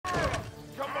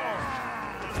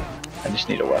I just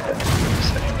need a weapon.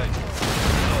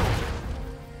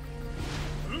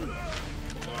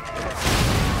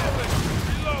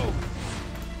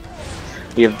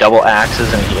 We have double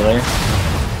axes and a healer.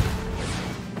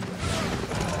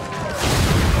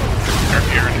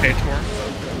 You're in Haytor?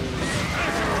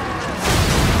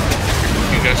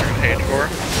 You guys are in Haytor?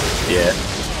 Yeah.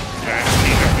 Alright, can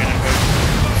you drop me an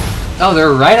invite? Oh,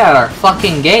 they're right at our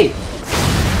fucking gate.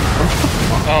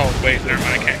 Oh, wait, never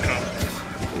mind, I can't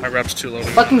come. My rep's too low to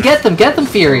Fucking get them,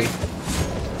 Fury!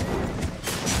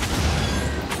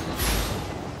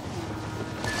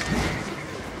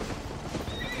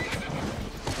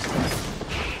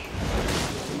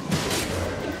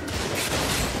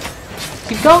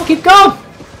 Keep going, keep going!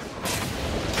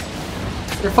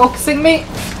 They're focusing me!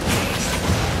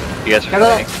 You guys are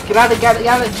Get out of it,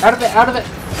 out of it!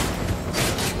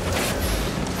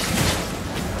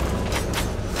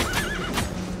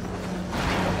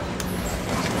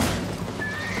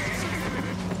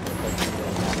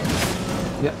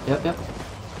 Yep.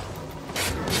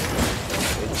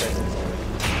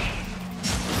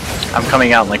 I'm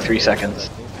coming out in like 3 seconds.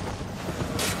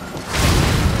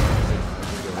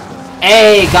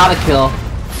 Hey, got a kill!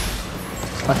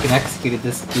 Fucking executed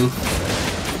this goof.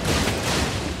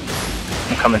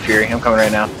 I'm coming, Fury. I'm coming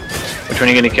right now. Which one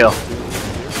are you gonna kill?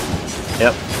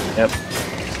 Yep.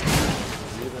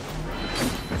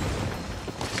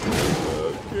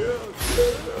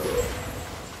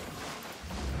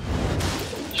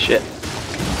 Shit.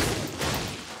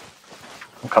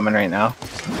 I'm coming right now.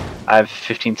 I have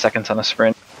 15 seconds on a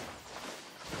sprint.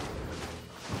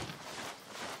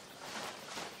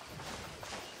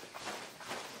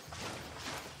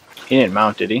 He didn't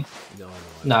mount, did he?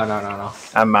 No.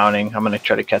 I'm mounting. I'm gonna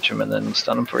try to catch him and then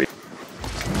stun him for you.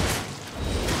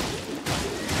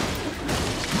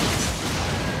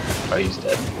 Oh, he's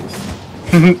dead.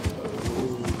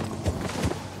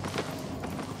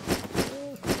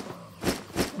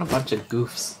 What a bunch of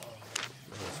goofs.